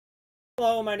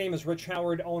Hello, my name is Rich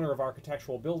Howard, owner of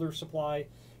Architectural Builder Supply.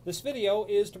 This video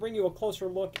is to bring you a closer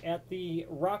look at the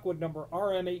Rockwood number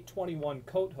RM821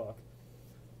 coat hook.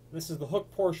 This is the hook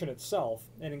portion itself,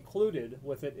 and included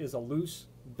with it is a loose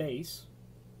base,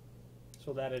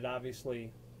 so that it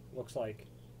obviously looks like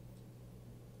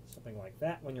something like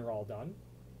that when you're all done.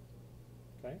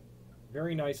 Okay,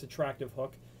 very nice, attractive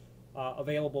hook,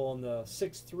 available in the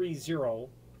 630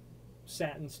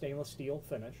 satin stainless steel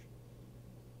finish.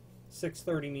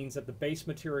 630 means that the base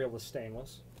material is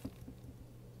stainless,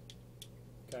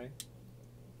 okay,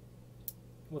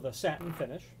 with a satin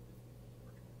finish.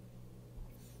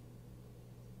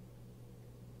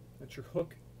 That's your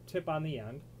hook tip on the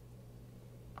end.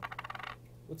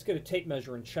 Let's get a tape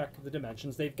measure and check the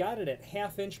dimensions. They've got it at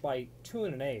 1/2 inch by 2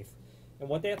 1/8, and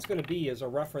what that's going to be is a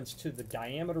reference to the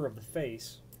diameter of the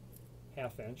face,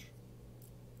 1/2 inch.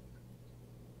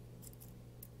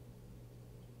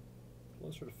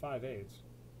 Closer to 5/8.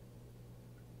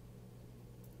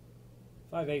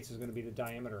 5/8 is going to be the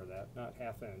diameter of that, not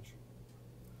 1/2 inch.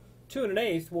 2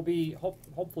 1/8 will be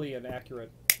hopefully an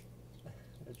accurate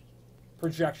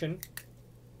projection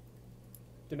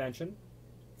dimension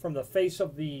from the face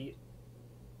of the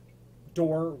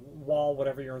door, wall,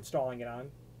 whatever you're installing it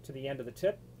on, to the end of the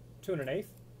tip. 2 1/8.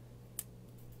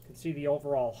 You can see the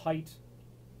overall height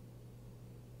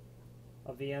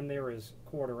of the end there is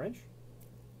 1/4 inch.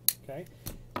 Okay.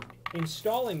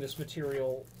 Installing this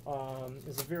material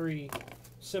is a very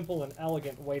simple and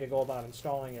elegant way to go about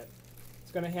installing it.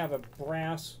 It's going to have a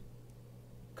brass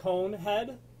cone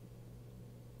head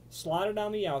slotted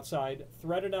on the outside,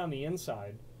 threaded on the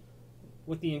inside,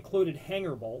 with the included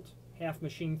hanger bolt, half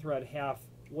machine thread, half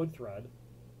wood thread.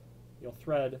 You'll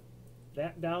thread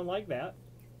that down like that,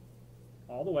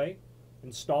 all the way,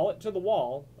 install it to the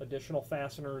wall. Additional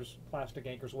fasteners, plastic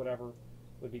anchors, whatever,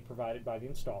 would be provided by the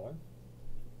installer.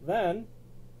 Then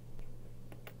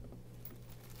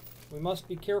we must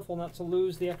be careful not to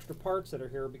lose the extra parts that are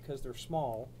here because they're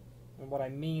small. And what I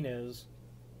mean is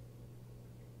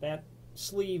that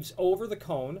sleeves over the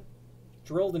cone,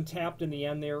 drilled and tapped in the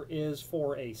end there, is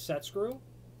for a set screw,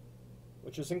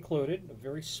 which is included, a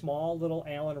very small little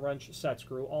Allen wrench set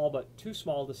screw, all but too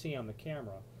small to see on the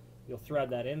camera. You'll thread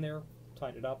that in there,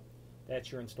 tighten it up,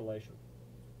 that's your installation.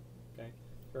 Okay,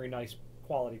 very nice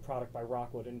quality product by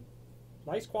Rockwood, and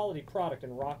nice quality product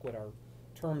and Rockwood are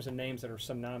terms and names that are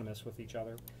synonymous with each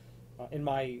other, in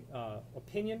my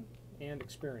opinion and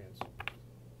experience.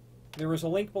 There is a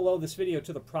link below this video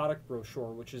to the product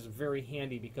brochure, which is very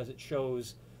handy because it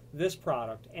shows this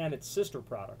product and its sister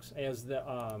products as the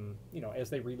as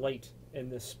they relate in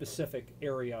this specific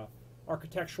area,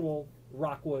 architectural,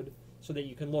 Rockwood, so that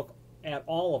you can look at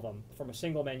all of them from a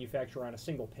single manufacturer on a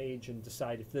single page and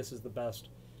decide if this is the best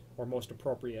or most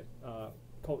appropriate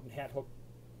coat and hat hook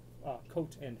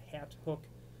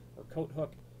or coat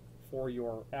hook for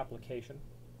your application.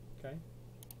 Okay.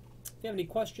 If you have any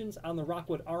questions on the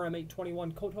Rockwood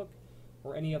RM821 coat hook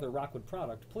or any other Rockwood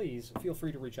product, please feel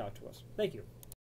free to reach out to us. Thank you.